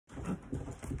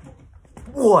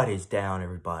What is down,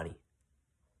 everybody?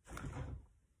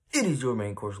 It is your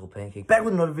main course, Little Pancake, back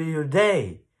with another video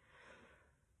today.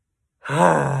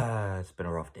 It's been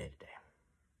a rough day today.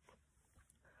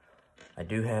 I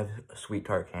do have a sweet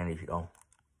tart candy, though,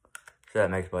 so that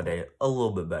makes my day a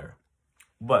little bit better.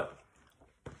 But,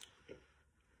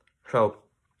 so,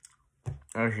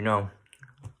 as you know,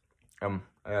 I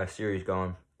got a series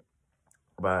going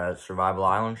about Survival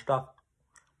Island stuff.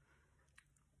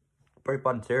 Pretty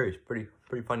fun series, pretty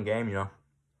fun game, you know.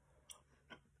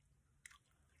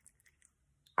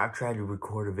 I've tried to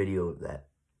record a video of that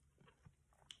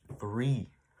three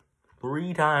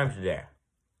times today.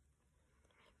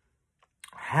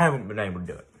 I haven't been able to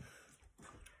do it.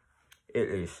 It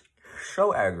is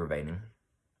so aggravating.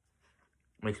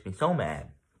 Makes me so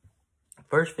mad.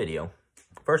 First video,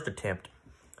 first attempt,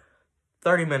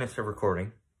 30 minutes of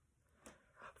recording.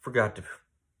 Forgot to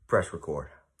press record.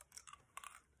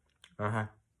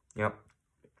 Yep.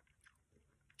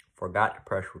 Forgot to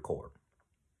press record.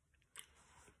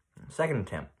 Second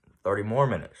attempt, 30 more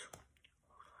minutes.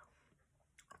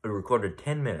 I recorded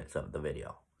 10 minutes of the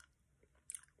video.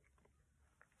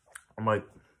 I'm like,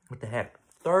 what the heck?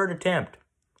 Third attempt,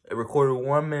 I recorded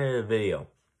 1 minute of video.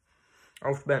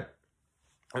 I spent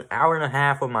an hour and a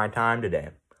half of my time today.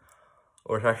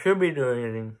 Or I should be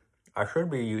doing, I should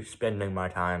be spending my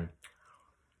time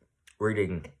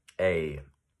reading a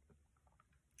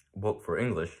book for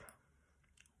English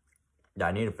that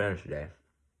I need to finish today.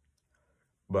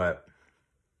 But,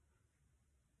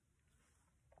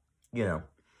 you know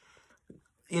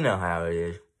how it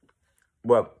is.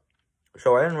 But,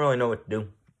 so I didn't really know what to do.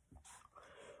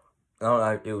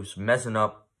 It was messing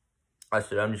up. I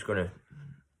said, I'm just going to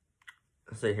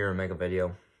sit here and make a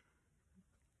video.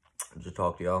 Just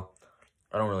talk to y'all.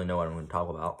 I don't really know what I'm going to talk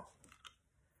about.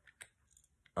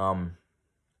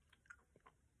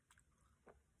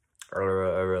 I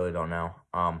really don't know.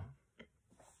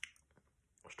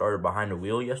 Started behind the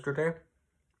wheel yesterday.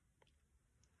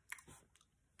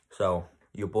 So,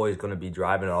 your boy's gonna be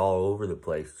driving all over the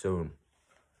place soon.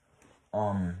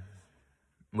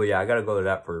 But yeah, I gotta go to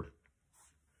that for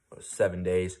 7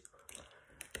 days.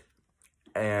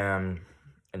 And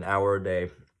an hour a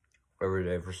day, every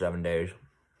day for 7 days.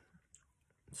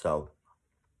 So,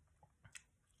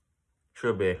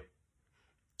 should be.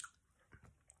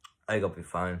 I think I'll be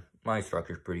fine. My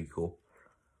instructor's pretty cool.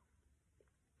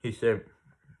 He said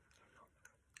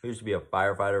he used to be a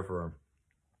firefighter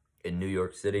in New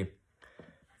York City.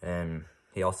 And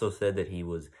he also said that he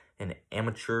was an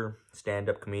amateur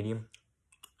stand-up comedian.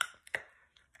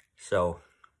 So,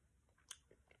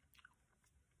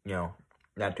 you know,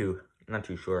 not too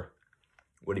sure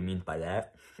what he means by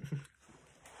that.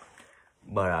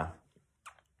 But, I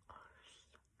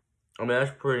mean,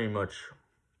 that's pretty much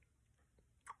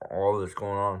all that's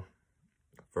going on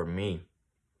for me.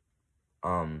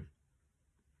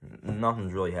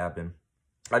 Nothing's really happened.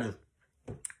 I'm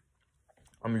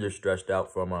just stressed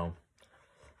out from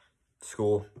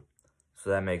school, so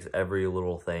that makes every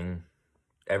little thing,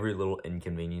 every little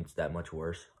inconvenience that much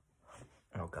worse.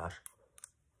 Oh gosh.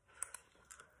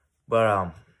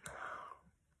 But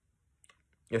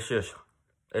it's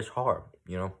hard,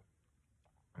 you know.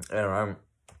 And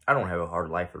I don't have a hard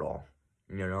life at all,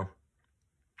 you know.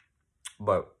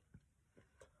 But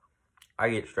I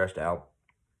get stressed out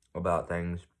about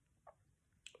things.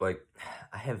 Like,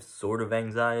 I have sort of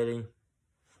anxiety.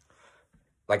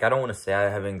 Like, I don't want to say I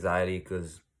have anxiety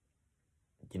because,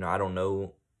 you know, I don't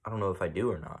know if I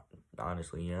do or not,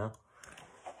 honestly, you know.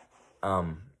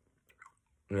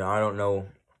 You know, I don't know.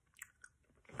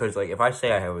 Because, like, if I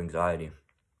say I have anxiety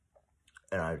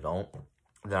and I don't,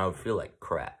 then I would feel like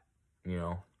crap, you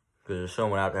know. Because there's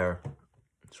someone out there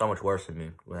so much worse than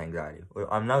me with anxiety.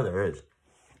 I know there is.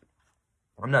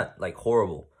 I'm not, like,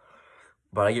 horrible.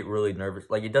 But I get really nervous.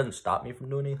 Like, it doesn't stop me from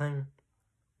doing anything.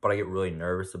 But I get really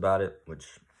nervous about it, which,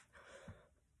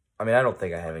 I mean, I don't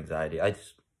think I have anxiety. I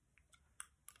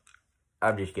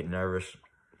just get nervous.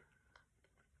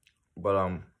 But,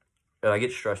 and I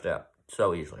get stressed out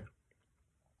so easily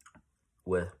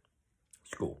with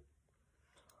school.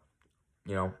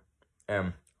 You know?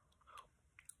 And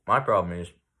my problem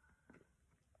is,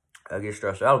 I get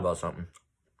stressed out about something,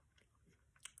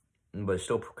 but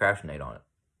still procrastinate on it.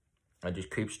 It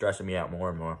just keeps stressing me out more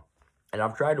and more. And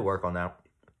I've tried to work on that.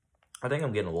 I think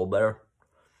I'm getting a little better.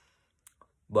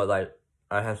 But, like,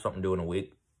 I have something to do in a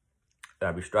week that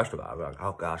I'd be stressed about. I'd be like,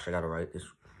 oh, gosh, I got to write this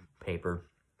paper.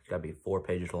 It's got to be 4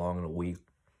 pages long in a week.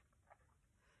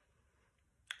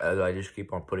 And I just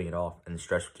keep on putting it off. And the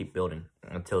stress will keep building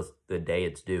until the day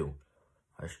it's due.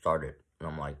 I start it. And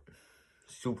I'm, like,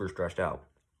 super stressed out.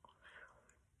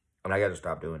 And I got to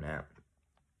stop doing that.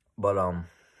 But, I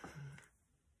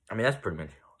mean, that's pretty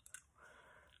much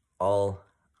all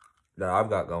that I've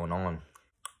got going on.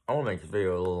 I want to make this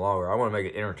video a little longer. I want to make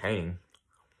it entertaining.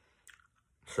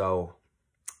 So,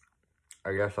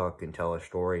 I guess I can tell a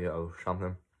story of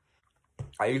something.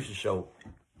 I used to show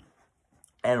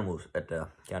animals at the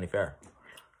county fair.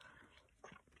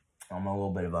 I'm a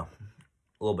little bit of a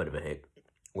hick,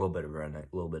 a little bit of a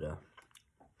redneck, a little bit of,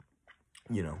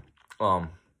 you know, I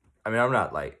mean, I'm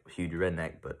not like a huge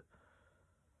redneck, but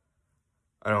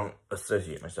I don't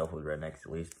associate myself with rednecks,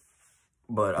 at least.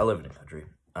 But I live in the country.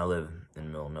 I live in the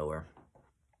middle of nowhere.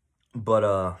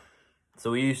 But,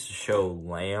 so we used to show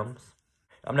lambs.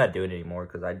 I'm not doing it anymore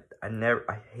because I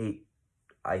hate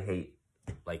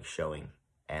like showing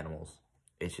animals.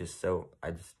 It's just so,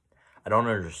 I don't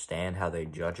understand how they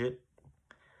judge it.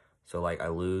 So like I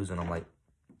lose and I'm like,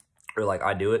 or like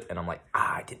I do it and I'm like,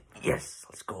 I did, yes,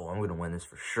 let's go. I'm going to win this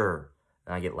for sure.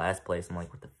 And I get last place. I'm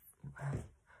like, what the,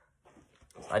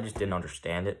 I just didn't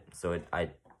understand it. So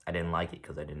I didn't like it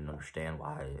because I didn't understand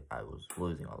why I was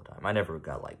losing all the time. I never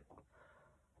got like,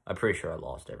 I'm pretty sure I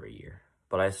lost every year.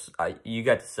 But you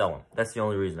got to sell them. That's the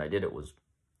only reason I did it was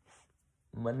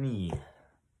money.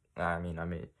 I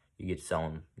mean, you get to sell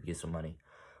them, you get some money.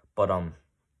 But,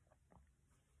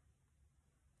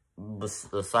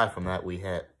 aside from that, we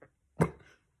had, I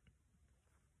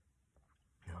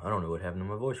don't know what happened to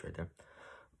my voice right there.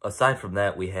 Aside from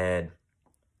that, we had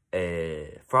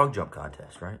a frog jump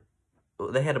contest, right?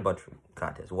 They had a bunch of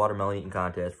contests. Watermelon eating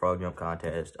contest, frog jump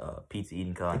contest, pizza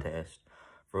eating contest,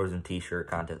 frozen t-shirt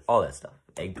contest, all that stuff.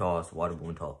 Egg toss, water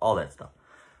balloon toss, all that stuff.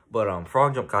 But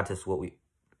frog jump contest is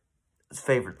it's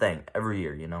favorite thing every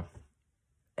year, you know?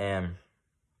 And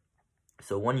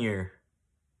so one year,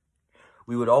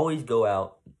 we would always go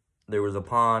out. There was a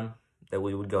pond that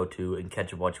we would go to and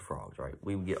catch a bunch of frogs, right?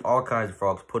 We would get all kinds of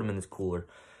frogs, put them in this cooler,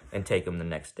 and take them the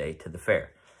next day to the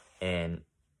fair. And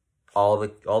all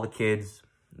the kids,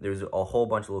 there's a whole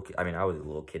bunch of little kids. I mean, I was a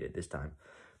little kid at this time.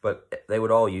 But they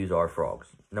would all use our frogs.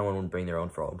 No one would bring their own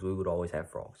frogs. We would always have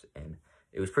frogs. And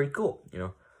it was pretty cool, you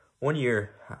know. One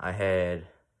year, I had...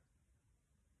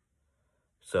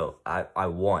 So, I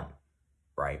won,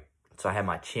 right? So, I had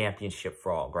my championship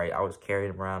frog, right? I was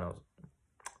carrying him around.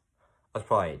 I was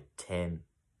probably 10,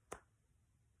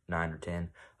 9 or 10.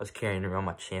 I was carrying around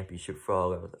my championship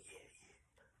frog. I was like,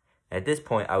 yeah. At this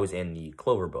point, I was in the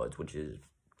Clover Buds, which is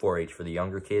 4-H for the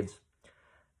younger kids.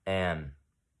 And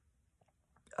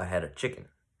I had a chicken.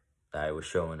 I was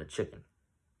showing a chicken.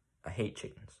 I hate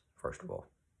chickens, first of all.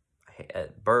 I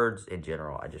hate birds in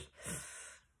general. I just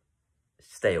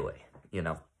stay away, you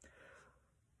know.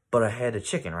 But I had a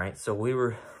chicken, right? So we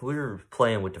were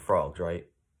playing with the frogs, right?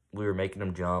 We were making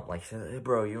them jump. Like, hey,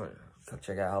 bro, you want to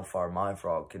check out how far my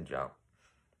frog can jump?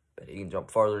 But he can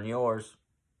jump farther than yours.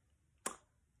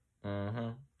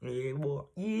 Yeah, boy.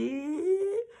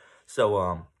 Yeah.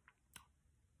 So,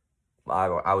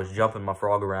 I was jumping my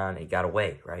frog around and he got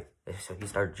away, right? So he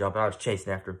started jumping. I was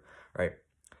chasing after him, right?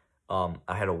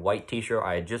 I had a white t-shirt.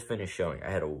 I had just finished showing.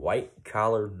 I had a white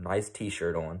collar, nice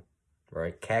t-shirt on,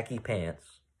 right? Khaki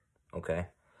pants, okay?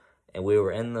 And we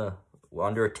were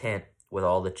under a tent with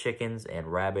all the chickens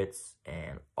and rabbits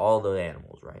and all the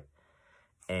animals, right?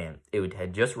 And it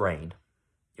had just rained.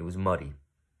 It was muddy.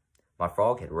 My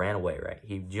frog had ran away, right?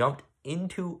 He jumped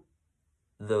into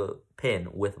the pen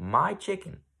with my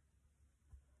chicken.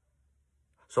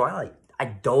 So I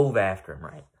dove after him,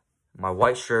 right? My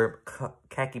white shirt,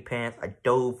 khaki pants, I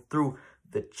dove through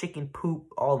the chicken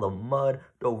poop, all the mud,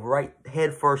 dove right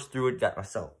head first through it, got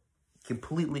myself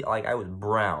completely, like I was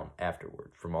brown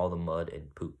afterwards from all the mud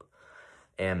and poop.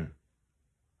 And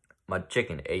my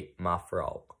chicken ate my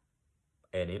frog.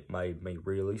 And it made me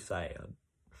really sad.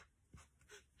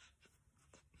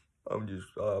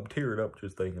 I'm tearing up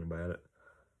just thinking about it.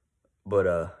 But,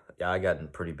 yeah, I got in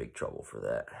pretty big trouble for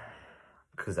that.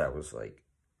 Because I was, like,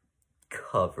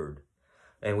 covered.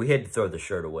 And we had to throw the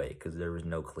shirt away because there was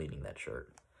no cleaning that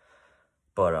shirt.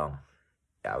 But,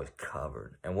 yeah, I was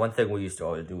covered. And one thing we used to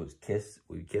always do was kiss.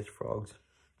 We would kiss frogs.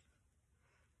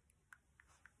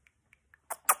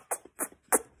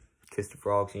 Kiss the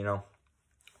frogs, you know.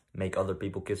 Make other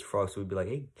people kiss frogs. So we'd be like,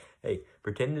 hey,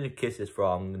 pretending to kiss this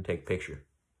frog, I'm going to take a picture.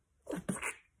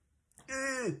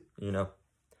 You know.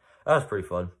 That was pretty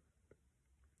fun.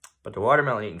 But the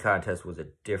watermelon eating contest was a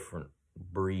different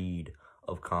breed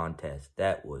of contest.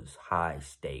 That was high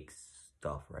stakes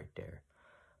stuff right there.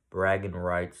 Bragging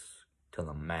rights to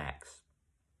the max.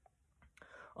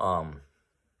 One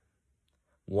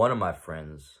of my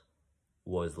friends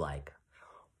was like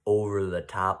over the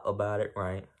top about it,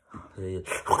 right?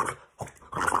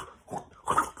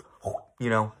 You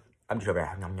know, I'm just over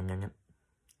there.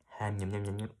 Ham, yum, yum,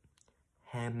 yum, yum.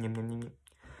 Ham, yum, yum, yum.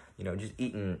 You know, just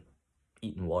eating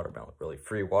watermelon, really.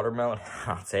 Free watermelon,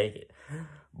 I'll take it.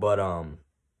 But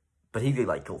he could,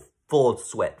 like, go full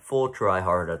sweat, full try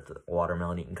hard at the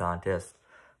watermelon eating contest.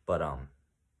 But,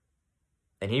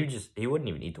 and he wouldn't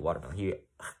even eat the watermelon. He'd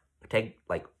take,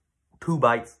 like, 2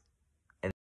 bites,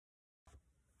 and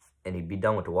he'd be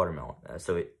done with the watermelon.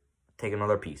 So he'd take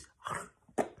another piece.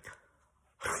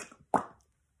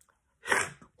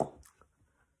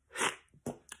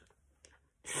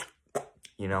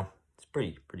 You know, it's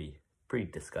pretty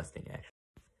disgusting, actually.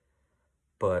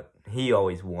 But he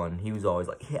always won. He was always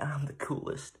like, yeah, I'm the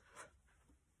coolest.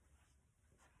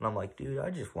 And I'm like, dude,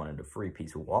 I just wanted a free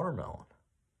piece of watermelon.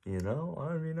 You know?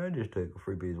 I mean, I just take a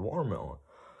free piece of watermelon.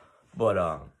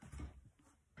 But,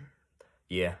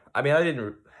 yeah. I mean,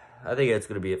 I think that's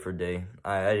going to be it for today.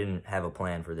 I didn't have a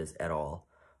plan for this at all.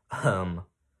 I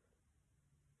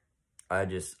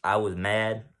was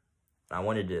mad. I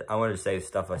wanted to say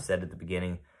stuff I said at the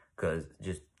beginning, because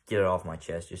just get it off my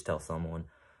chest, just tell someone.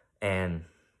 And,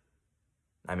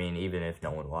 I mean, even if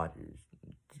no one watches,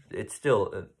 it's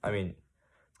still, I mean,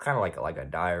 it's kind of like a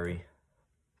diary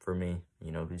for me,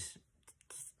 you know, just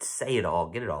say it all,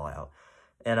 get it all out.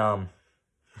 And,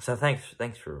 so thanks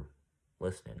for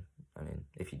listening. I mean,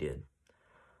 if you did.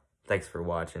 Thanks for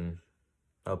watching.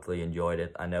 Hopefully you enjoyed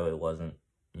it. I know it wasn't,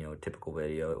 you know, a typical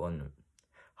video. It wasn't a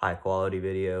high quality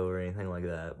video or anything like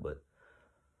that, but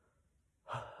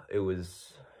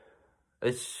it's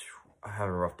I'm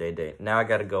having a rough day. Now I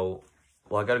gotta go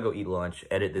eat lunch,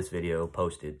 edit this video,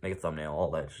 post it, make a thumbnail, all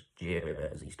that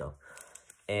jazzy stuff.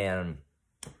 And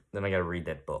then I gotta read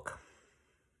that book.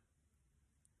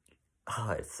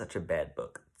 Oh, it's such a bad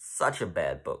book. Such a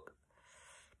bad book.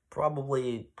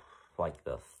 Probably like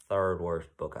the 3rd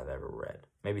worst book I've ever read.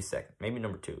 Maybe 2nd. Maybe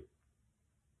number 2.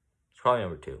 It's probably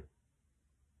number 2.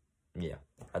 Yeah,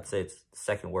 I'd say it's the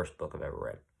 2nd worst book I've ever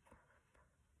read.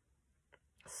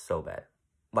 So bad.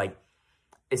 Like,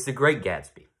 it's The Great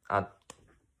Gatsby.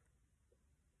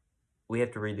 We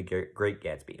have to read The Great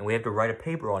Gatsby, and we have to write a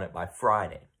paper on it by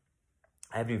Friday.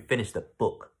 I haven't even finished the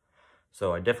book,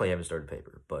 so I definitely haven't started the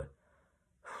paper, but,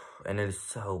 and it is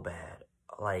so bad.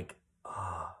 Like,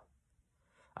 I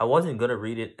wasn't gonna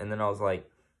read it, and then I was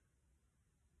like,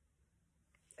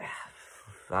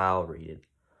 I'll read it.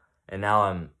 And now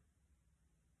I'm,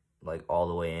 like, all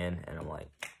the way in, and I'm like,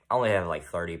 I only have, like,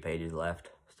 30 pages left,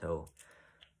 so,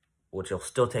 which will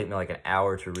still take me, like, an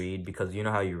hour to read, because you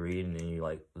know how you read, and then you,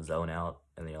 like, zone out,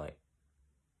 and then you're like,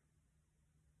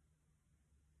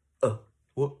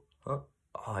 what? Huh?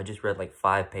 Oh, I just read, like,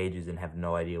 5 pages and have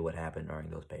no idea what happened during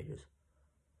those pages.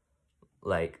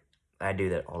 Like, I do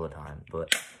that all the time,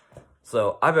 but,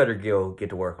 so, I better go get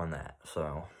to work on that,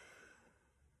 so.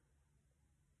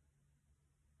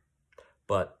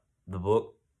 But, the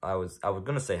book, I was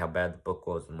gonna say how bad the book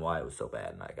was and why it was so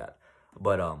bad, and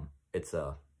but, it's,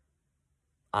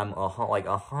 I'm like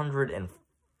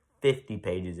 150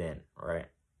 pages in, right?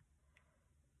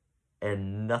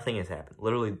 And nothing has happened.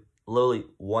 Literally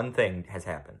one thing has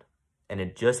happened. And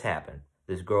it just happened.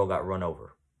 This girl got run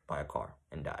over by a car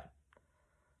and died.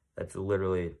 That's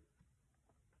literally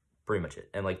pretty much it.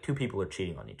 And, like, 2 people are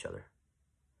cheating on each other.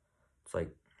 It's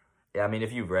like, yeah, I mean,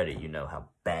 if you've read it, you know how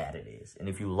bad it is. And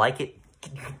if you like it,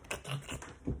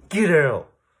 get out.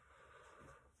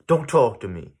 Don't talk to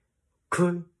me.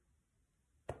 Okay?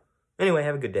 Anyway,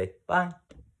 have a good day. Bye.